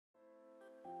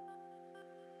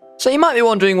So you might be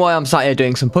wondering why I'm sat here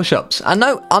doing some push-ups. And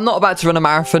no, I'm not about to run a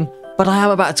marathon, but I am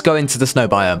about to go into the snow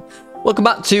biome. Welcome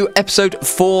back to episode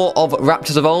 4 of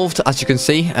Raptors Evolved. As you can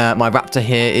see, my Raptor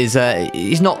here is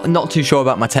he's not too sure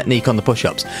about my technique on the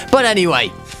push-ups. But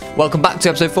anyway, welcome back to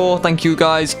episode 4. Thank you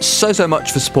guys so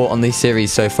much for support on this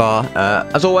series so far.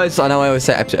 As always, I know I always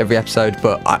say every episode,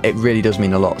 but it really does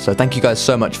mean a lot. So thank you guys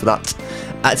so much for that.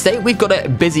 Today we've got a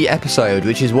busy episode,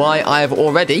 which is why I have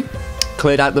already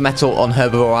cleared out the metal on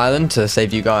Herbivore Island to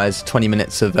save you guys 20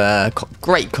 minutes of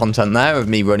great content there of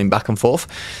me running back and forth.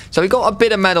 So we got a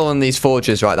bit of metal in these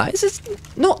forges, right? That is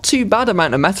not too bad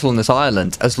amount of metal on this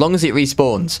island, as long as it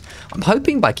respawns. I'm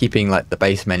hoping by keeping like the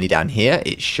base mainly down here,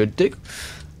 it should do.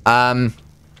 But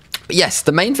yes,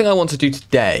 the main thing I want to do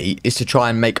today is to try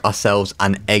and make ourselves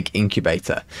an egg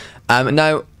incubator.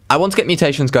 Now, I want to get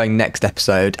mutations going next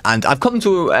episode, and I've come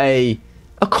to a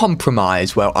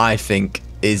compromise where I think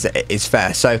is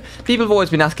fair. So people have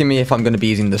always been asking me if I'm going to be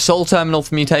using the soul terminal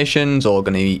for mutations or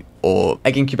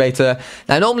egg incubator.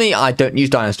 Now normally I don't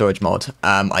use Dino storage mod.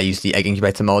 I use the egg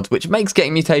incubator mod, which makes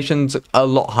getting mutations a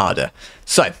lot harder.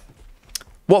 So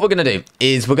what we're going to do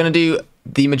is we're going to do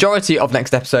the majority of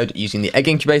next episode using the egg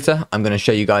incubator. I'm going to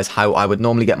show you guys how I would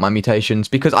normally get my mutations,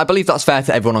 because I believe that's fair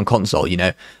to everyone on console. You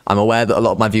know, I'm aware that a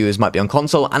lot of my viewers might be on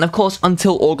console, and of course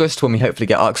until August, when we hopefully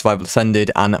get Ark Survival Ascended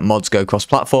and mods go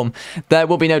cross-platform, there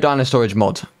will be no Dino storage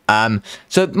mod.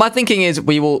 So my thinking is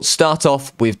we will start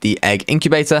off with the egg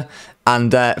incubator,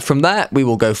 and from there we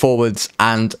will go forwards,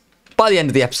 and by the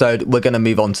end of the episode we're going to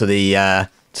move on to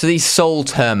the soul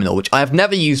terminal, which I have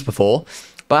never used before.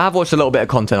 But I have watched a little bit of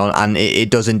content on, and it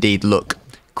does indeed look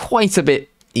quite a bit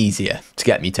easier to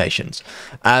get mutations.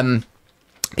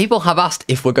 People have asked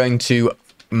if we're going to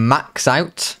max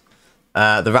out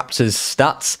the Raptors'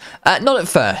 stats. Not at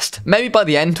first. Maybe by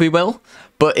the end we will.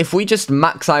 But if we just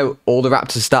max out all the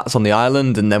Raptors' stats on the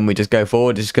island and then we just go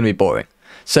forward, it's just going to be boring.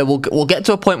 So we'll get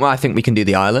to a point where I think we can do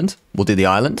the island. We'll do the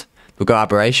island. We'll go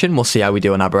aberration. We'll see how we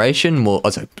do on aberration.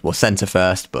 We'll center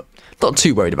first, but not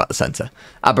too worried about the center.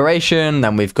 Aberration.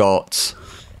 Then we've got.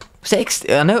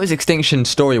 I know it was extinction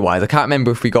story-wise. I can't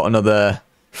remember if we got another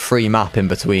free map in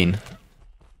between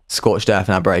Scorched Earth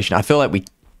and aberration. I feel like we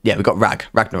got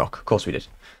Ragnarok. Of course we did.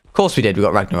 Of course we did. We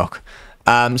got Ragnarok.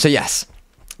 So yes,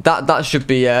 that should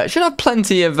be should have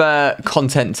plenty of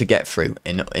content to get through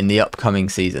in the upcoming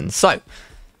season. So,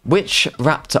 which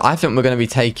Raptor? I think we're going to be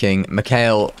taking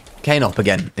Mikhail Kanop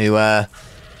again, who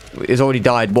has already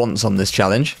died once on this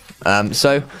challenge.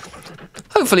 So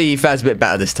hopefully he fares a bit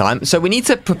better this time. So we need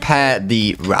to prepare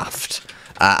the raft.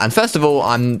 And first of all,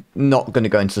 I'm not going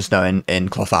to go into the snow in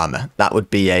cloth armor. That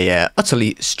would be a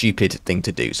utterly stupid thing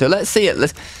to do. So let's see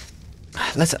it.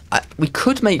 We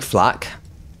could make flak.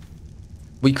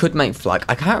 We could make flak.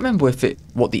 I can't remember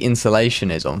what the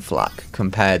insulation is on flak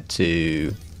compared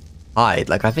to hide.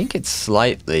 Like, I think it's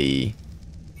slightly.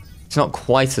 It's not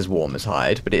quite as warm as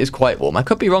hide, but it is quite warm. I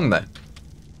could be wrong though.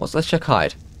 Let's check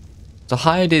hide. So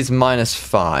hide is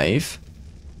 -5.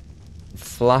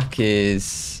 Flak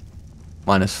is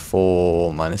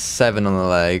 -4, -7 on the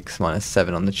legs,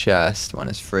 -7 on the chest,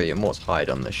 -3. And what's hide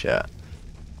on the shirt?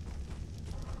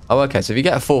 Oh, okay. So if you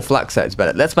get a full flak set, it's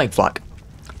better. Let's make flak.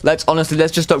 Let's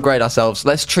just upgrade ourselves.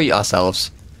 Let's treat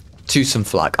ourselves to some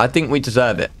flak. I think we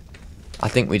deserve it.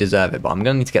 But I'm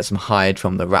going to need to get some hide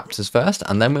from the Raptors first,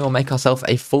 and then we will make ourselves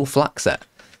a full flak set.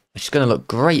 Which is going to look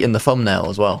great in the thumbnail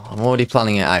as well. I'm already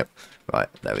planning it out. Right,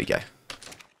 there we go.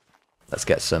 Let's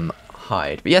get some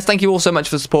hide. But yes, thank you all so much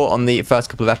for the support on the first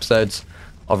couple of episodes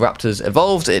of Raptors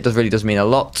Evolved. It really does mean a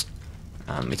lot.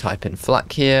 We type in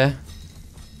flak here.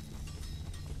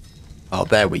 Oh,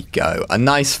 there we go. A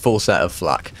nice full set of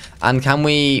flak. And can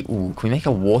we make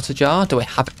a water jar? Do I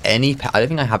have any? I don't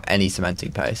think I have any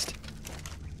cementing paste.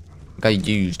 I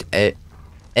used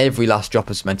every last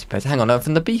drop of cementing paste. Hang on,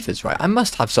 from the beefers, right? I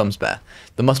must have some spare.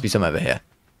 There must be some over here.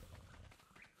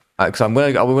 Because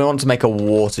we want to make a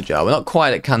water jar. We're not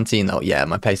quite at canteen though. Yeah,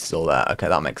 my paste is all there. Okay,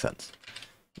 that makes sense.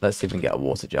 Let's see if we can get a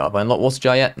water jar. Have I unlocked water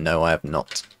jar yet? No, I have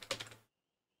not.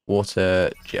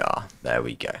 Water jar. There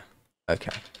we go.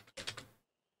 Okay.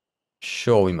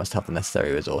 Sure, we must have the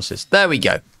necessary resources. There we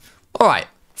go. All right.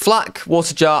 Flak,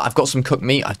 water jar. I've got some cooked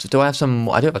meat. Do I have some?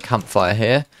 I do have a campfire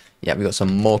here. Yeah, we've got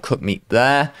some more cooked meat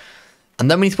there. And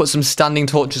then we need to put some standing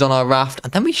torches on our raft.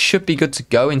 And then we should be good to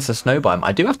go into the snow biome.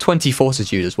 I do have 20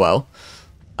 fortitude as well.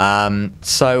 Well,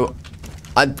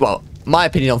 my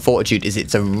opinion on fortitude is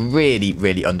it's a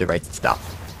really underrated stat.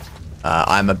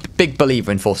 I'm a big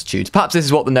believer in fortitude. Perhaps this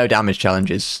is what the no damage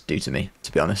challenges do to me,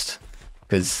 to be honest.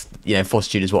 Because, you know,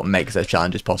 fortitude is what makes those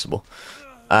challenges possible.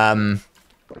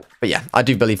 But yeah, I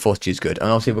do believe Fortitude is good. And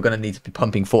obviously we're going to need to be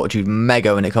pumping Fortitude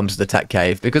mega when it comes to the tech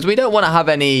cave, because we don't want to have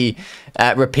any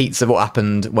repeats of what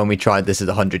happened when we tried this as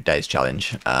a 100 days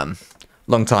challenge.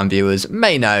 Long-time viewers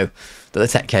may know that the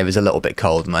tech cave is a little bit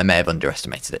cold and I may have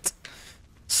underestimated it.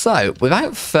 So,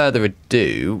 without further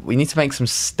ado, we need to make some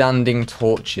standing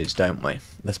torches, don't we?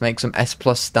 Let's make some S+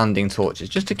 standing torches,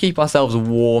 just to keep ourselves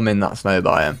warm in that snow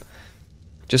biome.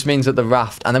 Just means that the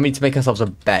raft... And then we need to make ourselves a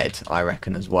bed, I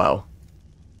reckon, as well.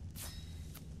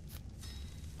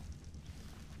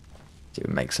 So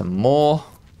we make some more.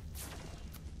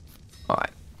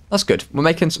 Alright, that's good. We're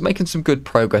making some good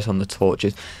progress on the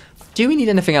torches. Do we need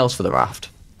anything else for the raft?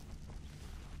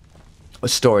 Or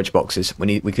storage boxes.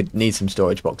 We could need some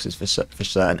storage boxes for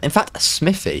certain. In fact, a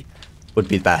smithy would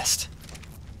be best.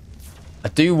 I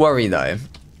do worry, though,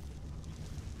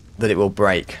 that it will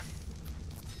break.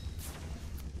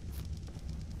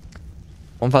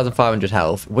 1,500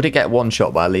 health. Would it get one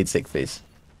shot by a lead Siegfried?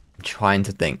 I'm trying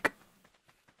to think.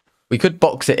 We could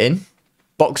box it in.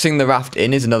 Boxing the raft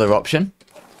in is another option.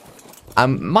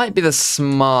 Might be the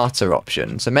smarter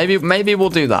option. So maybe we'll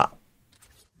do that.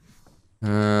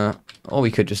 Or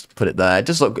we could just put it there. It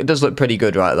does look pretty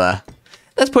good right there.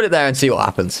 Let's put it there and see what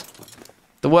happens.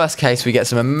 The worst case, we get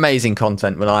some amazing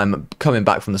content when I'm coming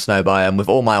back from the snow biome with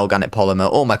all my organic polymer,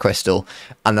 all my crystal,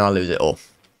 and then I lose it all.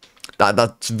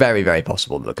 That's very, very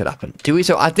possible that could happen.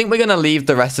 So I think we're going to leave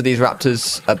the rest of these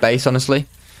raptors at base, honestly.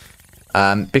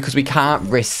 Because we can't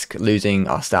risk losing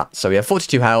our stats. So we have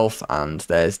 42 health, and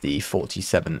there's the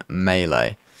 47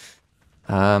 melee.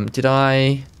 What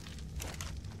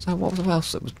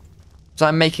else? Was I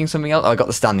making something else? Oh, I got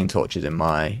the standing torches in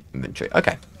my inventory.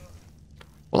 Okay.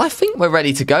 Well, I think we're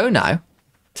ready to go now.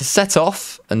 To set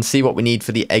off and see what we need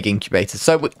for the egg incubator.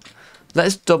 So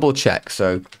let's double check.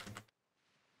 So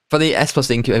for the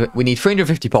S+ incubator, we need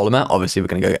 350 polymer. Obviously, we're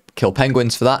going to go kill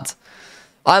penguins for that.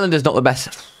 Island is not the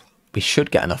best. We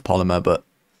should get enough polymer, but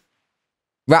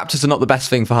raptors are not the best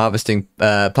thing for harvesting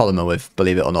polymer with,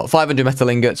 believe it or not. 500 metal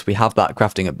ingots, we have that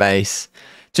crafting at base.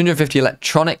 250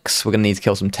 electronics, we're going to need to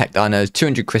kill some tech dinos.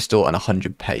 200 crystal and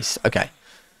 100 paste. Okay.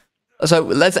 So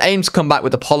let's aim to come back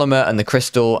with the polymer and the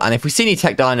crystal. And if we see any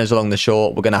tech dinos along the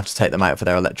shore, we're going to have to take them out for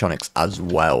their electronics as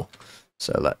well.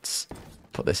 So let's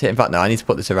put this here. In fact, no, I need to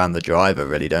put this around the driver,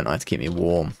 really, don't I, to keep me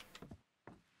warm.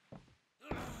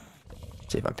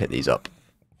 See if I pick these up.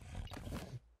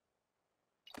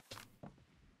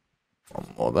 One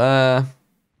more there.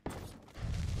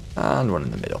 And one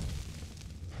in the middle.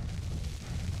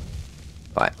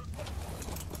 Right.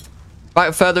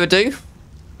 Without further ado,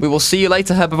 we will see you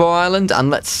later, Herbivore Island, and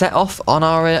let's set off on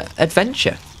our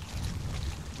adventure.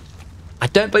 I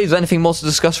don't believe there's anything more to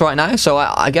discuss right now, so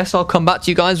I guess I'll come back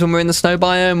to you guys when we're in the snow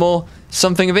biome or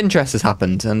something of interest has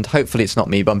happened, and hopefully it's not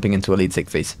me bumping into a lead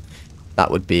Siegfried.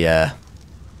 That would be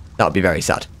very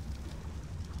sad.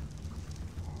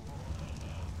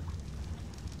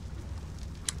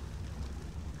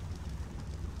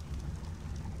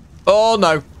 Oh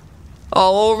no.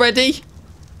 Oh, already?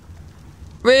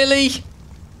 Really?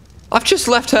 I've just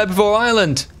left Herbivore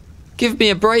Island. Give me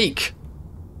a break.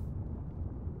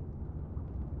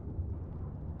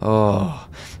 Oh.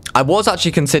 I was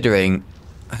actually considering...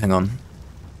 Hang on.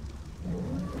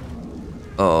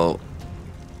 Oh.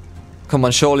 Come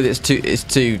on, surely it's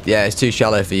too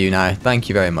shallow for you now. Thank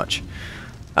you very much.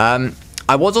 I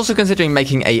was also considering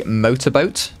making a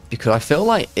motorboat, because I feel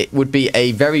like it would be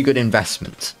a very good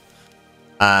investment.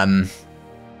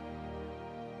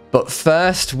 But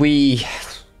first we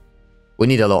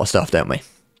need a lot of stuff, don't we?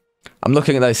 I'm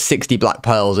looking at those 60 black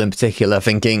pearls in particular,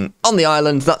 thinking, on the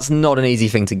island, that's not an easy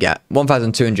thing to get.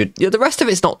 1,200. Yeah, the rest of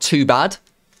it's not too bad.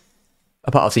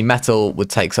 Apart, obviously, metal would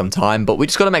take some time, but we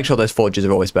just got to make sure those forges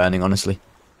are always burning, honestly.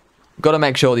 We've got to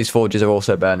make sure these forges are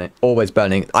also always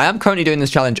burning. I am currently doing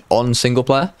this challenge on single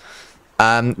player,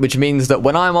 which means that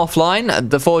when I'm offline,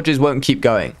 the forges won't keep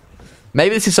going.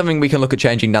 Maybe this is something we can look at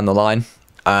changing down the line.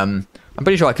 I'm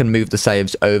pretty sure I can move the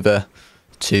saves over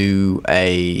to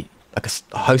a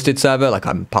hosted server, like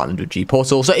I'm partnered with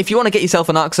G-Portal. So if you want to get yourself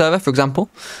an Ark server, for example,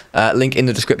 link in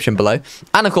the description below.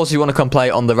 And of course, if you want to come play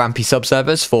on the Rampy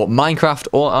sub-servers for Minecraft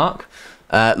or Ark,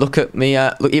 look at me,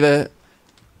 either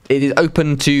it is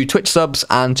open to Twitch subs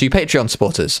and to Patreon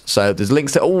supporters. So there's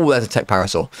links to, oh, there's a tech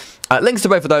parasol. Links to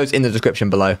both of those in the description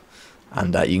below.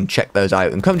 And you can check those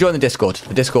out and come join the Discord.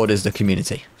 The Discord is the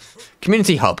community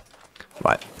hub.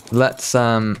 Right, let's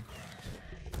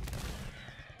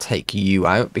take you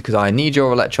out because I need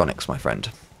your electronics, my friend.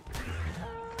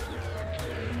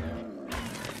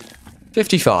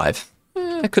 55.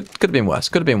 Could have been worse.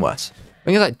 Could have been worse. I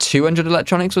think it's like 200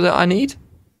 electronics was it I need.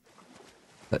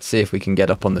 Let's see if we can get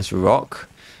up on this rock.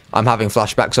 I'm having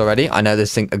flashbacks already. I know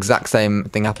this exact same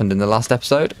thing happened in the last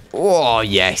episode. Oh,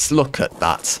 yes. Look at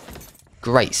that.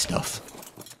 Great stuff.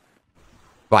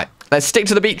 Right. Let's stick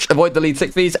to the beach, avoid the lead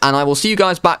 6Vs, and I will see you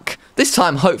guys back this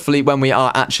time, hopefully, when we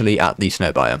are actually at the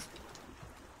snow biome.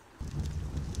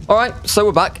 Alright, so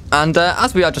we're back, and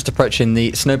as we are just approaching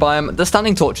the snow biome, the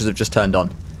standing torches have just turned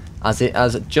on, as it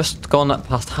has just gone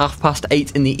past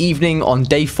 8:30 in the evening on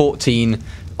day 14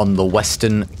 on the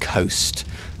western coast.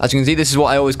 As you can see, this is what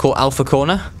I always call Alpha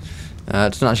Corner. It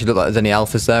doesn't actually look like there's any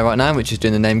alphas there right now, which is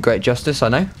doing the name great justice, I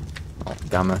know. Oh,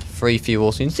 gamma, free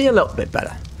fuel, so you can see a little bit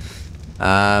better.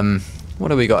 What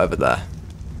do we got over there?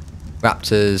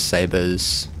 Raptors,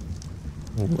 sabers.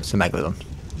 Ooh, it's a megalodon.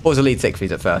 What was the lead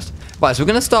 6Vs at first? Right, so we're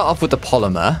going to start off with the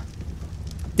polymer.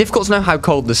 Difficult to know how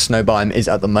cold the snow biome is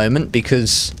at the moment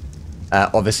because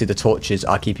obviously the torches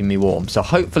are keeping me warm. So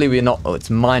hopefully we're not... Oh, it's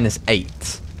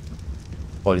 -8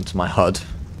 according to my HUD.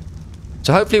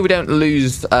 So hopefully we don't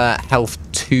lose health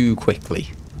too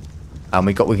quickly. And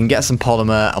we can get some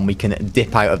polymer and we can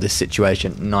dip out of this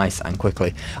situation nice and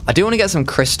quickly. I do want to get some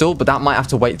crystal, but that might have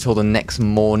to wait till the next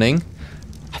morning.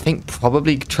 I think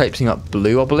probably traipsing up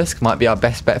Blue Obelisk might be our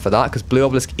best bet for that, because Blue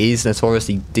Obelisk is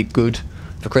notoriously good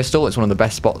for crystal. It's one of the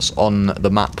best spots on the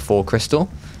map for crystal.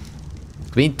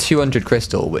 We need 200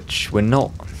 crystal, which we're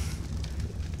not...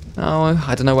 Oh,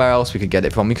 I don't know where else we could get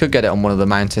it from. We could get it on one of the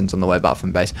mountains on the way back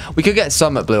from base. We could get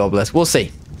some at Blue Obelisk. We'll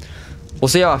see. We'll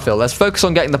see how I feel. Let's focus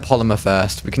on getting the polymer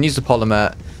first. We can use the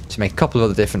polymer to make a couple of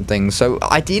other different things. So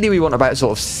ideally we want about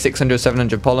sort of 600,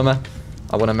 700 polymer.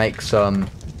 I want to make some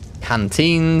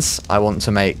canteens. I want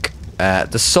to make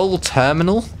the Soul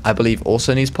Terminal, I believe,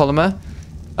 also needs polymer.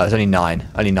 It's only 9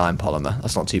 polymer.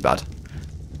 That's not too bad.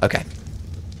 Okay,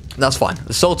 that's fine.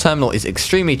 The Soul Terminal is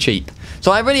extremely cheap,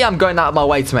 so I really am going out of my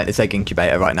way to make this egg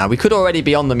incubator right now. We could already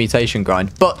be on the mutation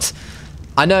grind, but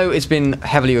I know it's been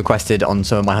heavily requested on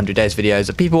some of my 100 days videos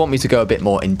that people want me to go a bit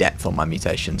more in depth on my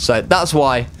mutation. So that's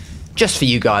why, just for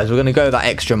you guys, we're going to go that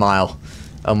extra mile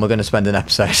and we're going to spend an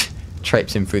episode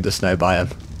traipsing through the snow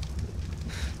biome.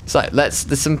 So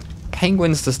there's some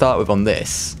penguins to start with on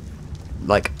this,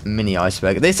 like mini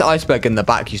iceberg. This iceberg in the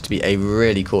back used to be a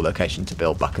really cool location to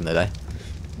build back in the day.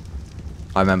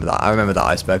 I remember that. I remember that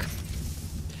iceberg.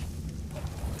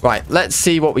 Right, let's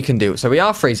see what we can do. So we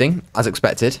are freezing, as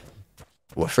expected.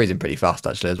 We're freezing pretty fast,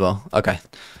 actually, as well. Okay.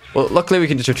 Well, luckily, we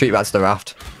can just retreat back to the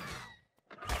raft.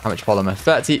 How much polymer?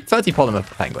 30 polymer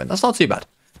per penguin. That's not too bad.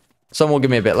 Some will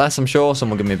give me a bit less, I'm sure. Some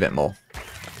will give me a bit more.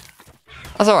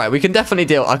 That's all right. We can definitely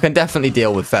deal... I can definitely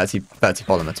deal with 30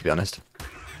 polymer, to be honest.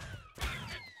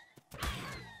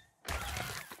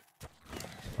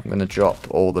 I'm going to drop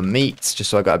all the meats, just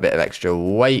so I got a bit of extra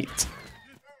weight.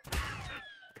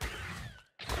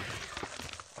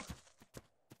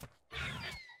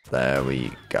 There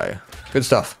we go. Good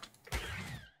stuff.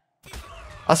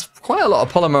 That's quite a lot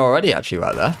of polymer already, actually,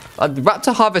 right there.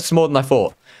 Raptor harvests more than I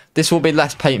thought. This will be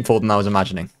less painful than I was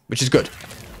imagining, which is good.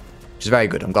 Which is very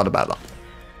good. I'm glad about that.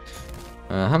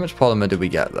 How much polymer did we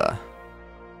get there?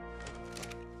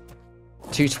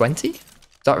 220? Is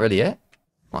that really it?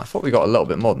 Well, I thought we got a little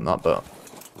bit more than that, but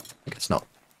I guess not.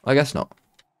 I guess not.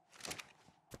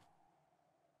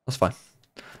 That's fine.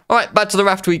 All right, back to the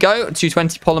raft we go.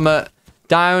 220 polymer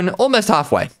down, almost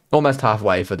halfway. Almost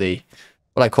halfway for the,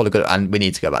 what I call a good, and we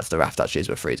need to go back to the raft, actually, as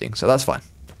we're freezing. So that's fine.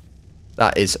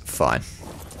 That is fine.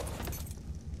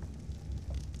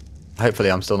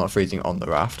 Hopefully I'm still not freezing on the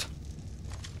raft.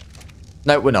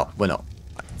 No, we're not. We're not.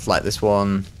 It's like this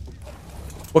one.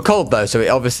 We're cold, though, so it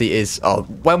obviously is... Oh,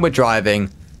 when we're driving,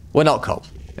 we're not cold.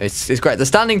 It's great. The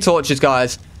standing torches,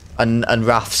 guys, and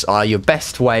rafts are your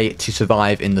best way to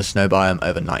survive in the snow biome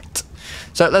overnight.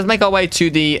 So let's make our way to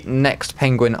the next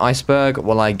penguin iceberg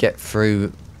while I get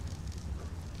through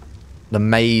the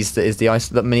maze that is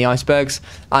the mini icebergs.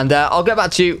 And I'll get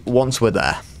back to you once we're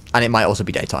there. And it might also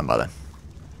be daytime by then.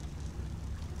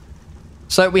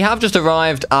 So we have just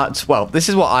arrived at, well, this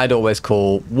is what I'd always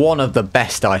call one of the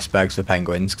best icebergs for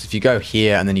penguins. Because if you go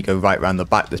here and then you go right around the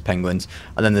back, there's penguins.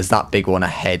 And then there's that big one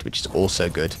ahead, which is also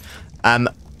good.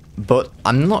 But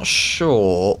I'm not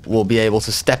sure we'll be able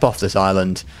to step off this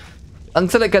island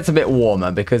until it gets a bit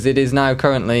warmer. Because it is now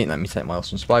currently, let me take my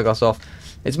awesome Spyglass off.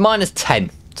 It's -10.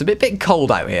 It's a bit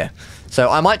cold out here. So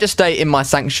I might just stay in my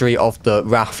sanctuary of the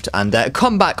raft and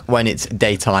come back when it's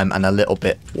daytime and a little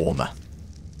bit warmer.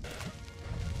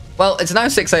 Well, it's now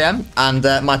 6 AM and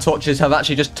my torches have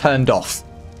actually just turned off,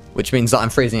 which means that I'm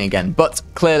freezing again. But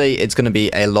clearly, it's going to be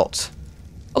a lot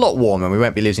warmer. We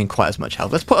won't be losing quite as much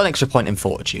health. Let's put an extra point in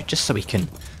fortitude, just so we can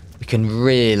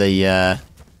really.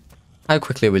 How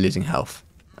quickly are we losing health?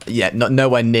 Yeah,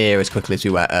 nowhere near as quickly as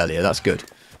we were earlier. That's good.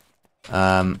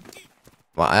 Right,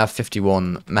 I have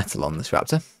 51 metal on this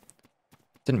Raptor.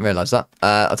 Didn't realise that.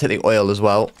 I'll take the oil as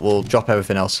well. We'll drop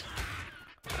everything else.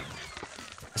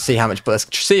 See how much, but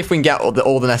let's see if we can get all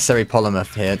the necessary polymer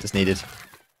here that's needed.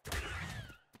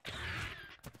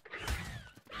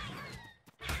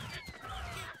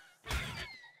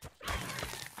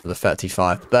 The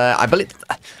 35. There, I believe.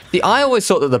 I always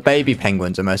thought that the baby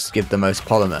penguins are give the most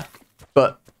polymer,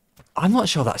 but I'm not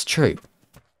sure that's true.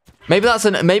 Maybe that's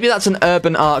an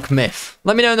urban Ark myth.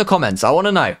 Let me know in the comments. I want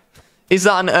to know. Is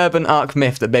that an urban Ark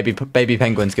myth that baby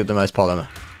penguins give the most polymer?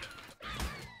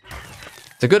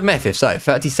 It's a good myth, if so.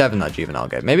 37 that juvenile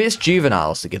gave. Maybe it's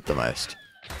juveniles that give the most.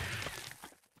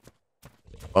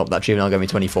 Well, that juvenile gave me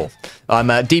 24. I'm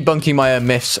debunking my own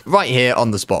myths right here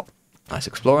on the spot. Nice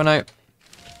explorer note.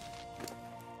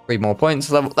 3 more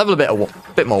points. Level a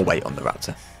bit more weight on the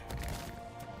Raptor.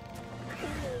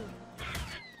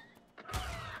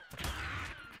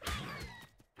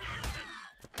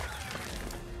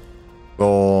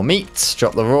 Raw meat.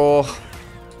 Drop the raw.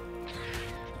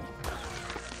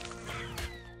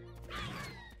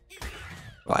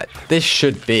 Right, this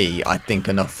should be, I think,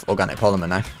 enough organic polymer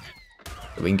now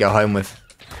that we can go home with.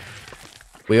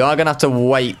 We are going to have to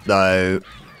wait, though.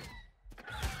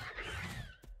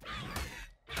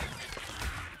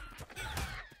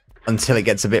 Until it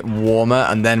gets a bit warmer,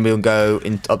 and then we'll go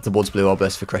up towards Blue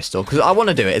Obelisk for crystal. Because I want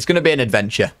to do it. It's going to be an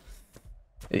adventure.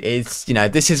 It's, you know,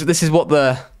 this is what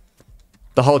the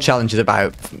whole challenge is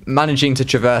about. Managing to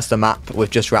traverse the map with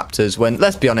just raptors when,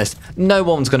 let's be honest, no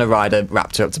one's going to ride a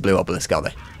raptor up to Blue Obelisk, are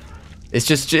they? It's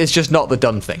just not the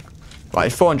done thing. Right,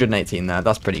 418 there.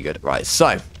 That's pretty good. Right,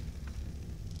 so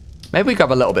maybe we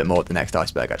grab a little bit more at the next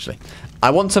iceberg, actually.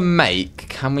 I want to make...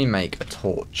 Can we make a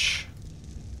torch?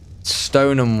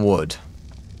 Stone and wood.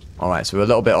 Alright, so we're a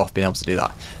little bit off being able to do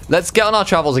that. Let's get on our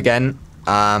travels again.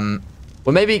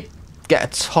 We'll maybe get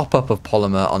a top-up of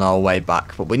polymer on our way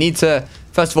back. But we need to,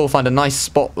 first of all, find a nice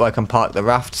spot where I can park the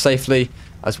raft safely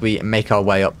as we make our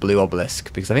way up Blue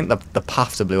Obelisk. Because I think the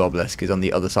path to Blue Obelisk is on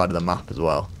the other side of the map as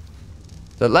well.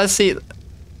 So let's see...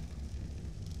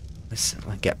 Let's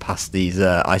get past these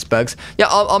icebergs. Yeah,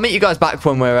 I'll meet you guys back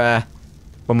when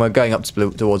we're going up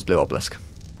to towards Blue Obelisk.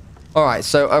 Alright,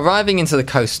 so arriving into the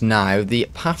coast now, the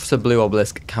path to Blue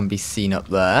Obelisk can be seen up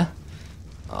there.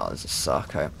 Oh, there's a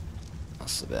Sarko.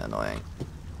 That's a bit annoying.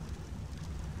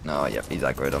 No, yep, he's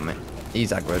aggroed on me.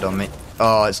 He's aggroed on me.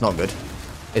 Oh, it's not good.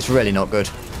 It's really not good.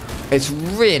 It's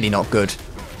really not good.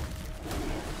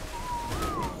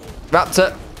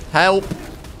 Raptor, help!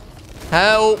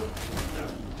 Help!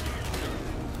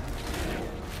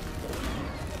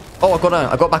 Oh,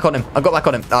 I got back on him. I got back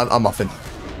on him. I'm off him.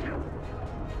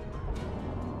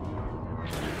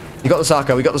 You got the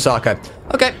Sarko. We got the Sarko.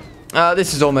 Okay.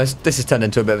 This has turned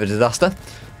into a bit of a disaster.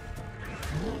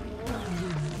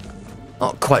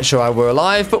 Not quite sure how we're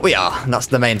alive, but we are. And that's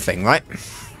the main thing, right?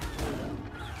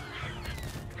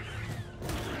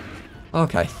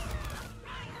 Okay.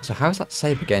 So how is that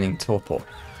saber gaining torpor?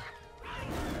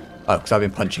 Oh, because I've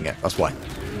been punching it. That's why.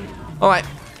 Alright.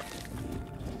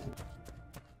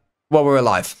 Well, we're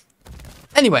alive.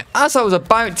 Anyway, as I was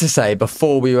about to say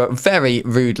before we were very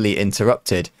rudely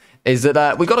interrupted, is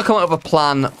that we've got to come up with a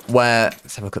plan where...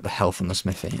 Let's have a look at the health on the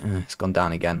smithy. It's gone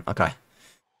down again. Okay.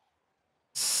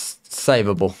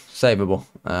 Savable. Savable.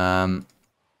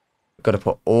 We've got to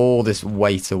put all this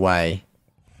weight away.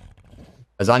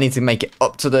 As I need to make it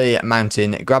up to the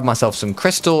mountain, grab myself some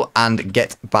crystal, and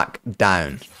get back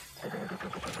down.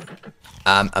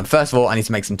 And first of all, I need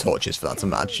to make some torches for that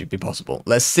to actually be possible.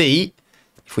 Let's see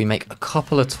if we make a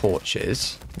couple of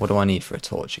torches. What do I need for a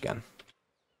torch again?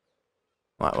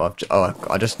 Right, well,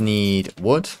 I just need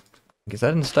wood. Is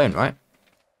that in stone, right?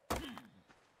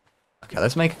 Okay,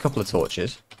 let's make a couple of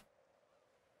torches.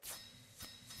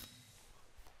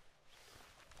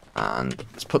 And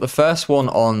let's put the first one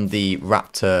on the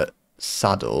Raptor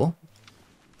saddle.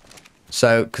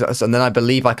 So, and then I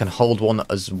believe I can hold one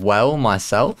as well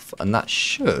myself. And that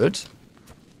should...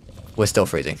 We're still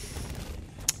freezing.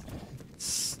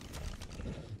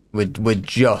 We're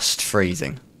just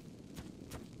freezing.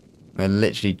 We're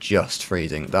literally just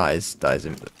freezing. That is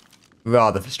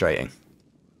rather frustrating.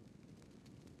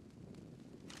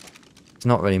 There's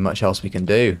not really much else we can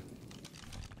do.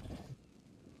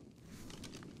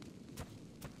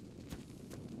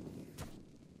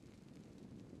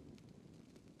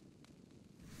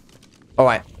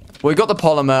 Alright, we've got the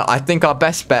polymer. I think our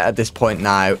best bet at this point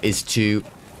now is to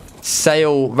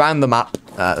sail round the map.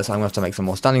 So I'm going to have to make some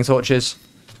more standing torches.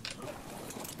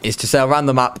 Is to sail around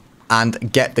the map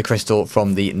and get the crystal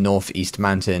from the northeast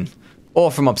mountain. Or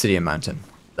from Obsidian Mountain.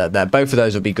 Both of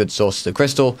those would be good sources of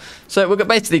crystal. So we're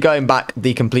basically going back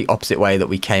the complete opposite way that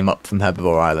we came up from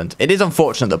Herbivore Island. It is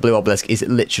unfortunate that Blue Obelisk is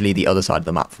literally the other side of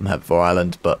the map from Herbivore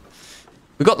Island, but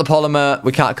we've got the polymer.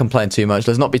 We can't complain too much.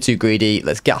 Let's not be too greedy.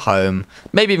 Let's get home.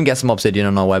 Maybe even get some obsidian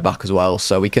on our way back as well,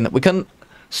 so we can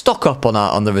stock up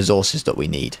on the resources that we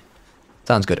need.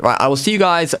 Sounds good. Right, I will see you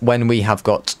guys when we have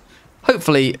got,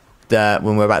 hopefully,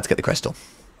 when we're about to get the crystal.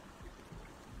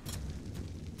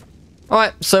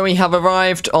 Alright, so we have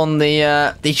arrived on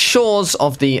the shores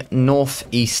of the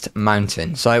Northeast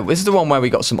Mountain. So this is the one where we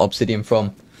got some obsidian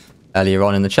from earlier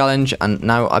on in the challenge, and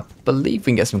now I believe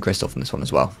we can get some crystal from this one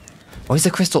as well. Or is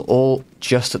the crystal all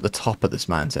just at the top of this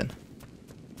mountain?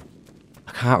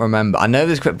 I can't remember. I know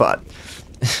there's but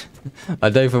I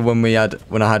know from when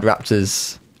I had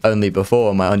Raptors only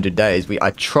before my 100 days,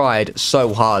 I tried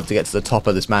so hard to get to the top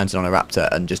of this mountain on a Raptor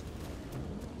and just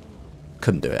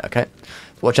couldn't do it. Okay.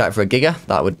 Watch out for a Giga.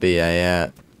 That would be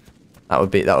a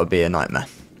nightmare.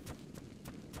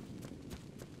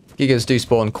 Gigas do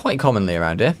spawn quite commonly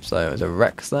around here. So there's a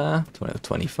Rex there,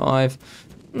 25.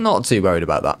 Not too worried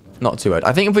about that. Not too worried.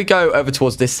 I think if we go over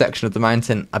towards this section of the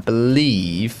mountain, I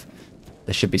believe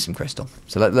there should be some crystal.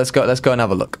 So let's go and have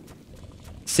a look.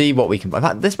 See what we can. In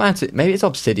fact, this mountain, maybe it's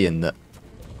obsidian that.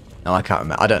 No, I can't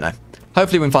remember. I don't know.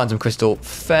 Hopefully we can find some crystal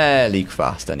fairly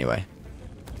fast anyway.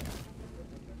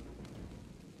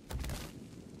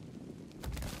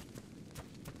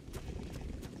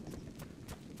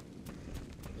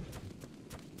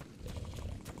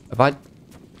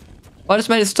 I just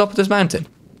made it to the top of this mountain.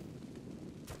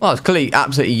 Well, it's clearly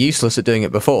absolutely useless at doing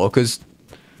it before, because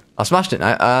I smashed it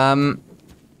now.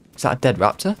 Is that a dead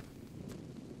raptor?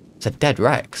 It's a dead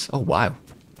Rex. Oh, wow.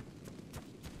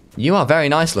 You are very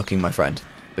nice looking, my friend.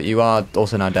 But you are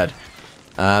also now dead.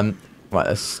 Right,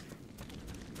 let's...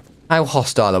 How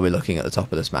hostile are we looking at the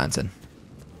top of this mountain?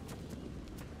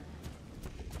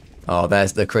 Oh,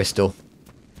 there's the crystal.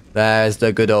 There's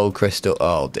the good old crystal.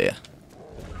 Oh, dear.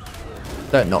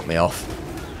 Don't knock me off.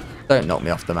 Don't knock me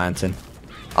off the mountain.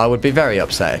 I would be very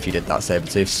upset if you did that,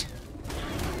 Sabertooths.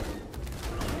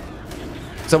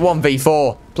 It's a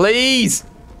 1v4. Please!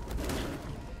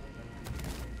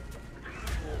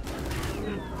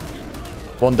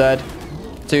 One dead.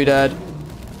 Two dead.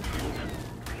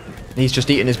 He's just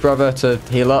eating his brother to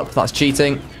heal up. That's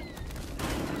cheating.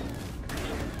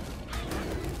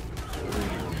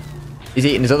 He's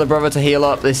eating his other brother to heal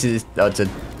up. This is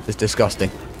it's disgusting.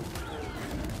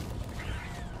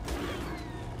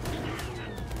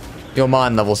 You're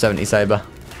mine, level 70 Saber.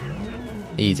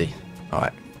 Easy.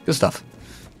 Alright, good stuff.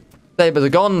 Sabers are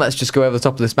gone. Let's just go over the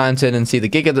top of this mountain and see the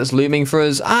Giga that's looming for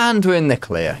us. And we're in the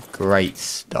clear. Great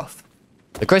stuff.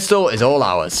 The crystal is all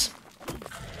ours.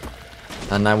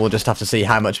 And now we'll just have to see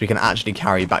how much we can actually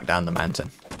carry back down the mountain.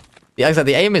 Like I said,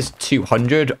 the aim is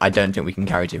 200. I don't think we can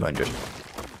carry 200.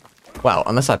 Well,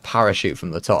 unless I parachute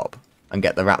from the top and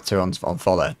get the Raptor on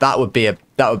follow. That would be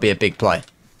a big play.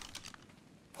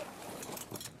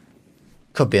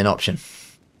 Could be an option.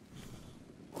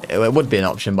 It would be an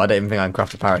option, but I don't even think I can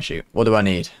craft a parachute. What do I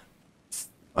need?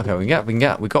 Okay, we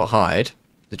got hide.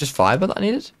 Is it just fiber that I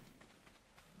needed?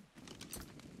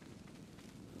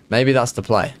 Maybe that's the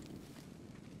play.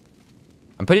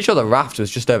 I'm pretty sure the raft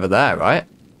was just over there, right?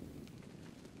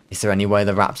 Is there any way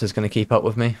the Raptor's going to keep up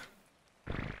with me?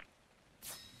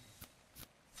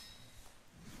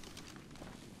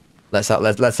 Let's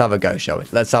have a go, shall we?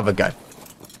 Let's have a go.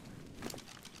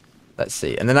 Let's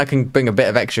see. And then I can bring a bit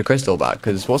of extra crystal back,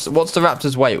 because what's the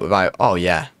Raptor's weight without... Oh,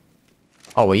 yeah.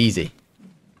 Oh, easy.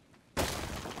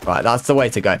 Right, that's the way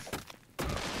to go.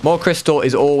 More crystal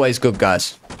is always good,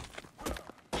 guys.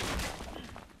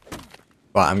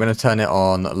 Right, I'm going to turn it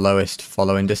on lowest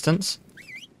following distance.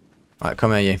 Right,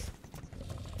 come here, you.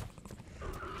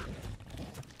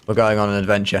 We're going on an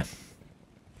adventure.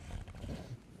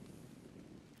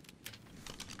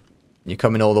 You're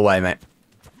coming all the way, mate.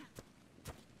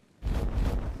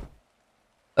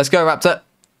 Let's go, Raptor.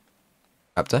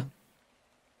 Raptor.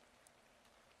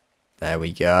 There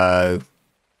we go.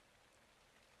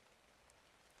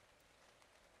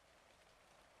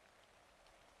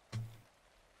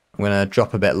 I'm going to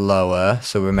drop a bit lower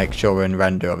so we make sure we're in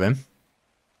render of him.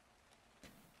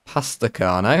 Past the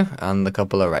Carno and the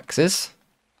couple of Rexes.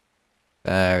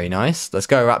 Very nice. Let's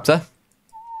go, Raptor.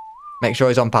 Make sure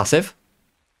he's on passive.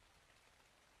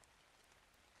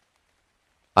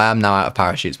 I am now out of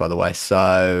parachutes, by the way,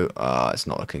 so it's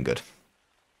not looking good.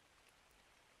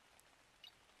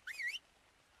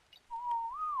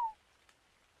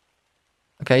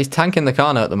 Okay, he's tanking the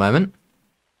Carno at the moment.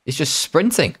 He's just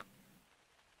sprinting.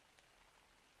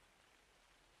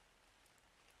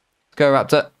 Let's go,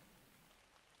 Raptor.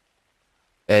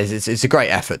 It's a great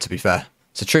effort, to be fair.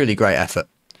 It's a truly great effort.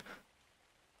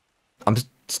 I'm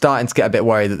starting to get a bit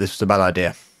worried that this was a bad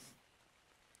idea.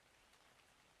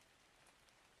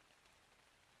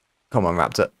 Come on,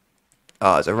 Raptor.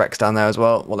 Oh, there's a Rex down there as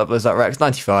well. What level is that Rex?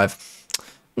 95.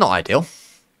 Not ideal.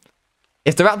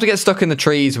 If the Raptor gets stuck in the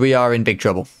trees, we are in big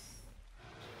trouble.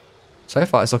 So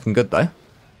far, it's looking good, though.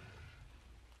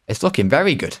 It's looking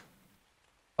very good.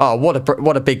 Oh,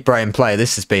 what a big brain play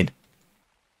this has been.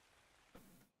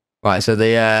 Right, so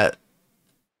the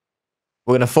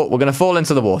we're gonna fall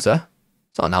into the water.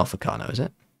 It's not an alpha Carno, is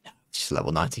it? No, it's just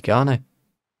level 90 Carno.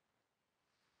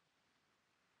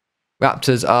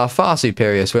 Raptors are far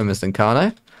superior swimmers than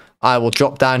Carno. I will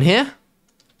drop down here.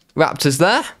 Raptors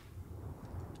there.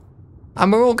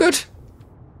 And we're all good.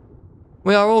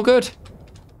 We are all good.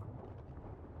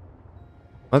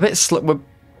 We're a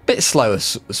bit slower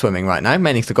swimming right now,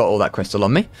 mainly because I've got all that crystal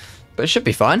on me. But it should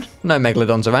be fine. No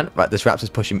megalodons around. Right, this Raptor's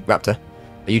pushing. Raptor,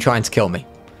 are you trying to kill me?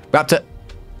 Raptor.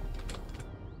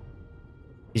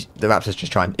 The Raptor's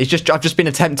just trying. I've just been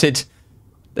attempted.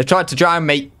 They've tried to drown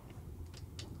me.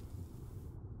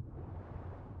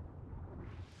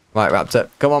 Right, Raptor,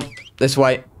 come on. This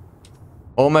way.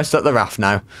 Almost at the raft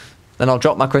now. Then I'll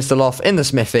drop my crystal off in the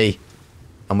smithy.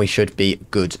 And we should be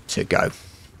good to go.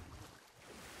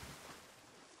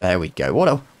 There we go.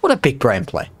 What a big brain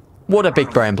play. What a big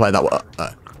brain play that was.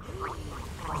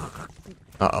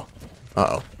 Uh-oh.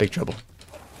 Uh-oh. Big trouble.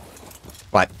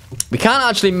 Right. We can't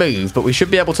actually move, but we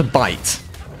should be able to bite.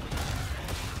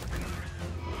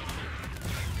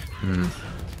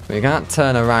 We can't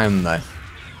turn around, though.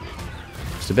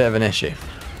 It's a bit of an issue.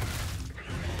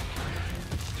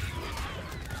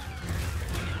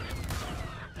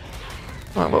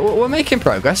 Right, we're making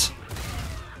progress.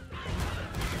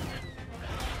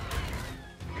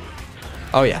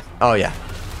 Oh yeah, oh yeah.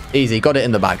 Easy, got it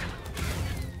in the bag.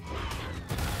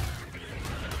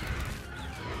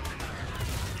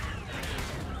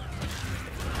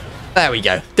 There we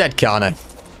go, dead Carno.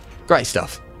 Great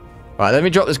stuff. Right, let me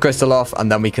drop this crystal off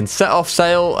and then we can set off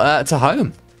sail to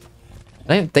home.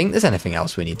 I don't think there's anything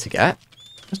else we need to get.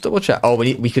 Let's double check. Oh,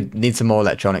 we could need some more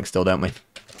electronics still, don't we?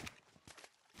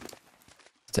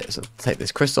 Take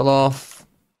this crystal off.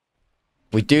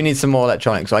 We do need some more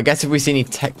electronics. So I guess if we see any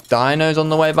tech dinos on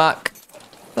the way back,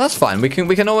 that's fine. We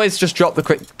can always just drop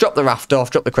the raft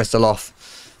off, drop the crystal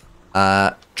off,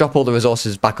 drop all the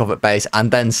resources back off at base,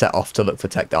 and then set off to look for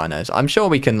tech dinos. I'm sure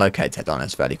we can locate tech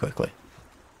dinos fairly quickly.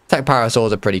 Tech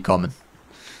parasaurs are pretty common.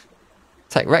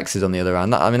 Tech Rexes on the other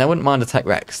hand, I mean, I wouldn't mind a Tech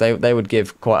Rex. They would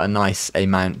give quite a nice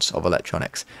amount of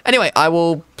electronics. Anyway, I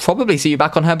will probably see you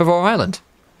back on Herbivore Island.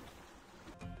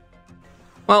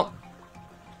 Well,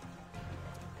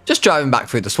 just driving back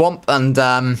through the swamp, and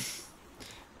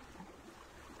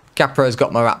Capro's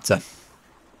got my Raptor.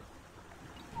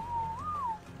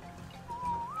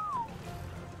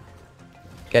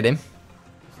 Get him.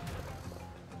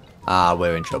 Ah,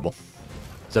 we're in trouble.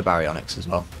 There's a Baryonyx as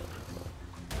well.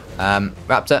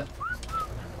 Raptor.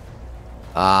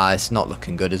 Ah, it's not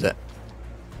looking good, is it?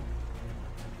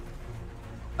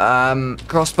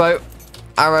 Crossbow.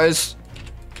 Arrows.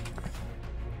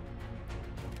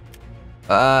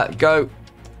 Go.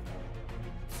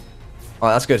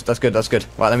 Alright, that's good, that's good, that's good.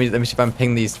 Right, let me see if I can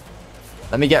ping these.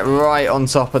 Let me get right on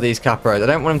top of these capros. I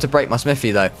don't want them to break my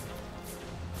smithy, though.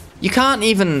 You can't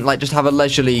even, like, just have a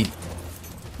leisurely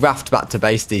raft back to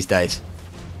base these days.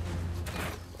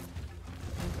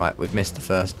 Right, we've missed the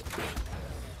first.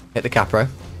 Hit the capro.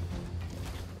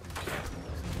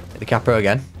 Hit the capro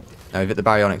again. No, we've hit the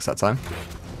Baryonyx that time.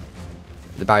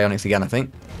 Hit the Baryonyx again, I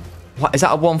think. What, is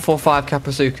that a 145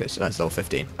 Caprasuchus? No, it's level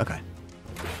 15. Okay.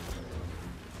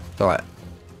 It's alright.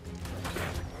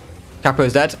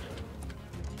 Capro's dead.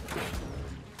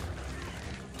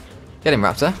 Get him,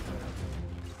 Raptor.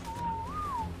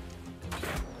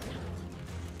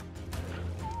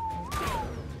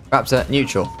 Raptor,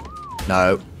 neutral.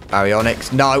 No.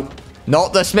 Baryonyx. No.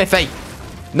 Not the smithy.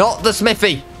 Not the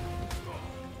smithy.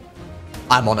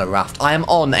 I'm on a raft. I am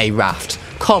on a raft.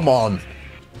 Come on.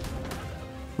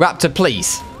 Raptor,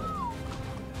 please.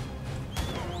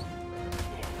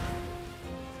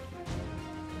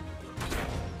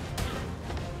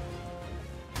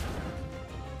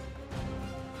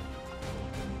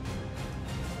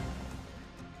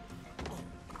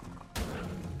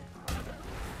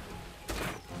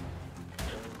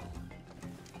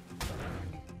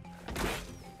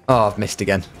 Oh, I've missed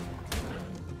again.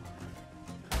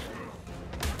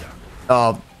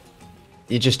 Oh,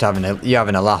 you're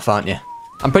having a laugh, aren't you?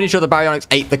 I'm pretty sure the Baryonyx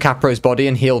ate the Capro's body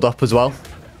and healed up as well.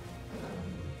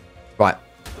 Right.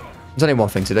 There's only one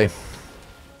thing to do.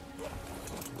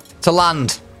 To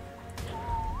land.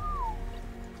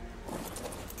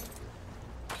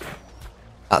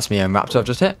 That's my own Raptor I've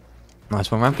just hit. Nice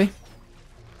one, Rampy.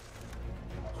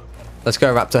 Let's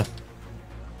go, Raptor.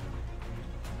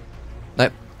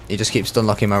 Nope. He just keeps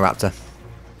unlocking my Raptor.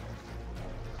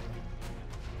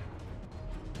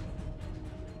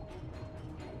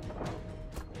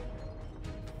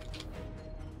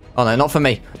 Oh no, not for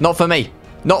me. Not for me.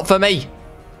 Not for me.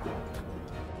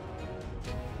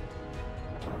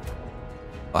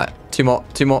 Right, two more.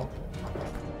 Two more.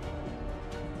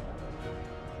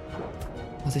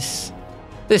 Oh, this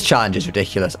challenge is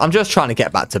ridiculous. I'm just trying to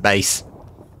get back to base.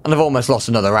 And I've almost lost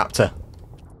another Raptor.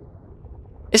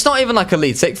 It's not even like a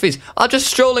lead 6 I'm just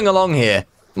strolling along here,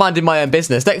 minding my own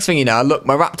business. Next thing you know, look,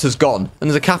 my Raptor's gone. And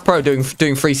there's a Calf Pro doing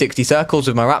 360 circles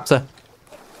with my Raptor.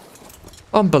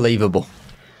 Unbelievable.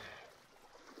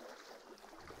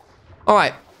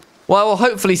 Alright. Well, we'll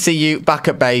hopefully see you back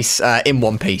at base in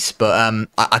one piece. But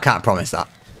I can't promise that.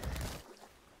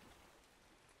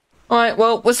 Alright,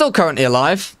 well, we're still currently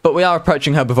alive, but we are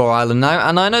approaching Herbivore Island now,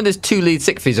 and I know there's 2 lead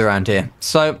 6 around here,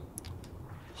 so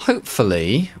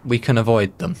hopefully we can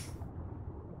avoid them.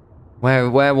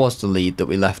 Where was the lead that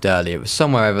we left earlier? It was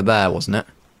somewhere over there, wasn't it?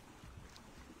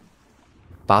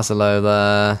 Basilo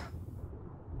there.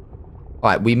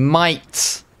 Alright, we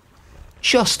might,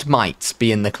 just might,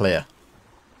 be in the clear.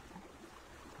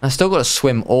 I've still got to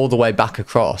swim all the way back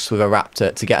across with a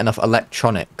Raptor to get enough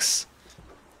electronics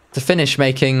to finish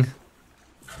making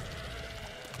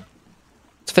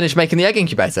the egg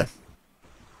incubator.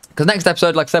 Because next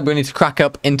episode, like I said, we need to crack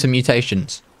up into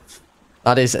mutations.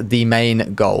 That is the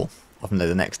main goal of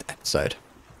the next episode.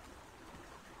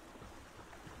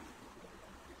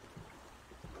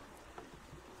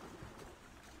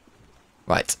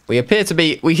 Right, we appear to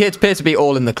be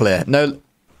all in the clear. No,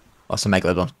 that's a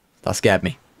Megalodon. That scared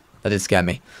me. That did scare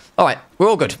me. All right, we're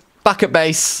all good. Back at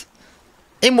base,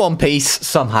 in one piece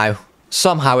somehow.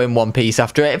 Somehow in one piece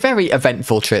after a very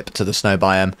eventful trip to the snow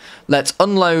biome. Let's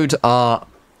unload our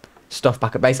stuff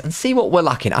back at base and see what we're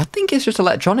lacking. I think it's just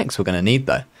electronics we're going to need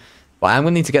though. But I'm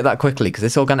going to need to get that quickly because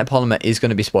this organic polymer is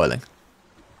going to be spoiling.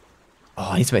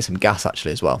 Oh, I need to make some gas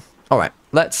actually as well. Alright,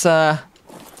 let's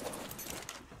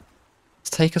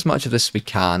take as much of this as we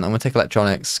can. I'm going to take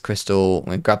electronics, crystal. I'm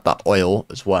going to grab that oil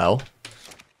as well.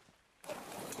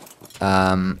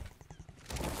 Right.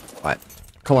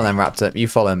 Come on then, Raptor. You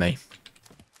follow me.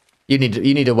 You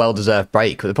need a well-deserved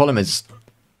break. But the problem is,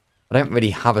 I don't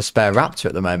really have a spare Raptor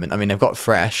at the moment. I mean, I've got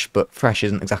Fresh, but Fresh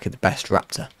isn't exactly the best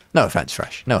Raptor. No offense,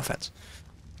 Fresh. No offense.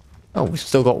 Oh, we've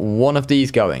still got one of these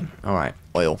going. All right,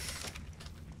 oil.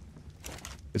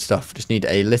 Good stuff. Just need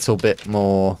a little bit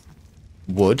more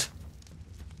wood.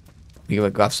 We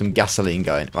can have some gasoline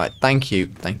going. Right, thank you.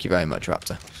 Thank you very much,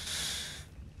 Raptor.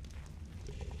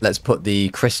 Let's put the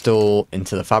crystal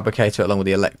into the fabricator along with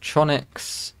the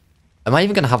electronics. Am I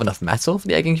even going to have enough metal for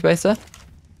the egg incubator?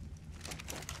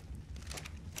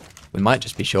 We might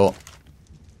just be short.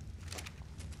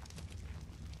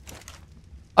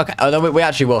 Okay, oh no, we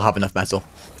actually will have enough metal.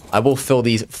 I will fill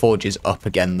these forges up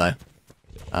again though.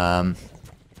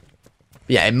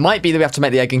 Yeah, it might be that we have to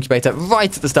make the egg incubator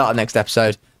right at the start of next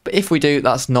episode. But if we do,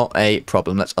 that's not a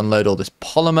problem. Let's unload all this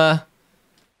polymer.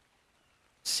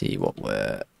 See what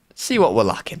we're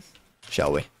lacking,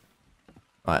 shall we?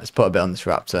 Right, let's put a bit on this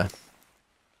Raptor.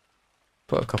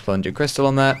 Put a couple hundred crystal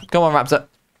on there. Come on, Raptor.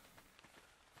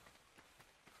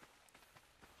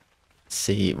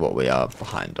 See what we are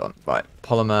behind on. Right,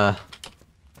 polymer.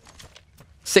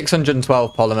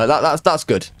 612 polymer. That's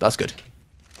good. That's good.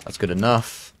 That's good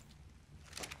enough.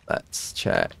 Let's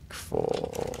check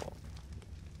for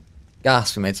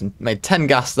gas. We made 10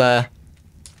 gas there.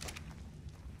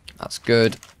 That's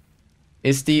good.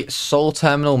 Is the soul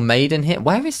terminal made in here?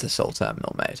 Where is the soul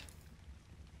terminal made?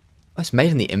 Oh, it's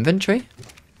made in the inventory?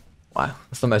 Wow,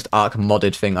 that's the most Ark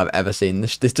modded thing I've ever seen.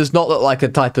 This does not look like a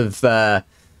type of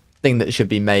thing that should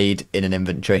be made in an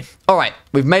inventory. All right,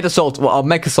 we've made a soul... Well, I'll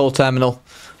make a soul terminal.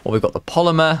 Well, we've got the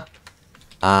polymer.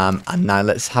 And now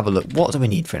let's have a look. What do we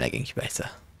need for an egg incubator?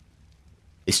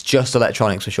 It's just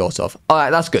electronics we're short of. All right,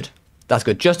 that's good. That's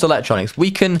good. Just electronics.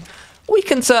 We can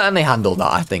certainly handle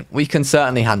that, I think. We can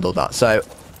certainly handle that. So,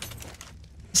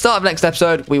 start of next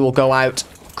episode, we will go out,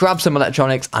 grab some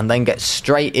electronics, and then get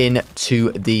straight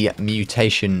into the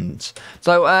mutations.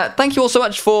 So, thank you all so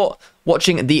much for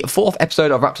watching the 4th episode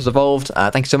of Raptors Evolved.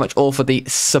 Thank you so much all for the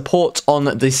support on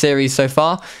the series so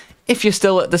far. If you're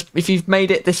still at this, if you've made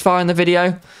it this far in the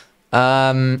video,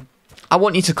 I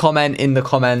want you to comment in the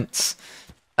comments.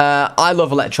 I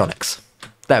love electronics.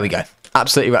 There we go.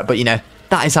 Absolutely right. But you know,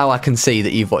 that is how I can see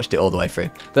that you've watched it all the way through.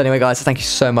 But anyway, guys, thank you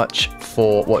so much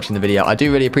for watching the video. I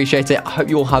do really appreciate it. I hope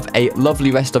you all have a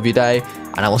lovely rest of your day,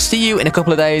 and I will see you in a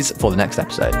couple of days for the next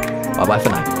episode. Bye bye for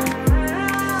now.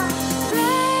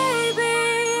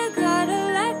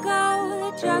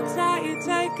 Drugs that you're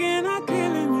taking are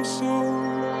killing your soul.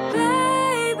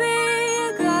 Baby,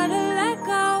 you gotta let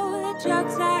go. The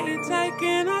drugs that you're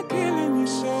taking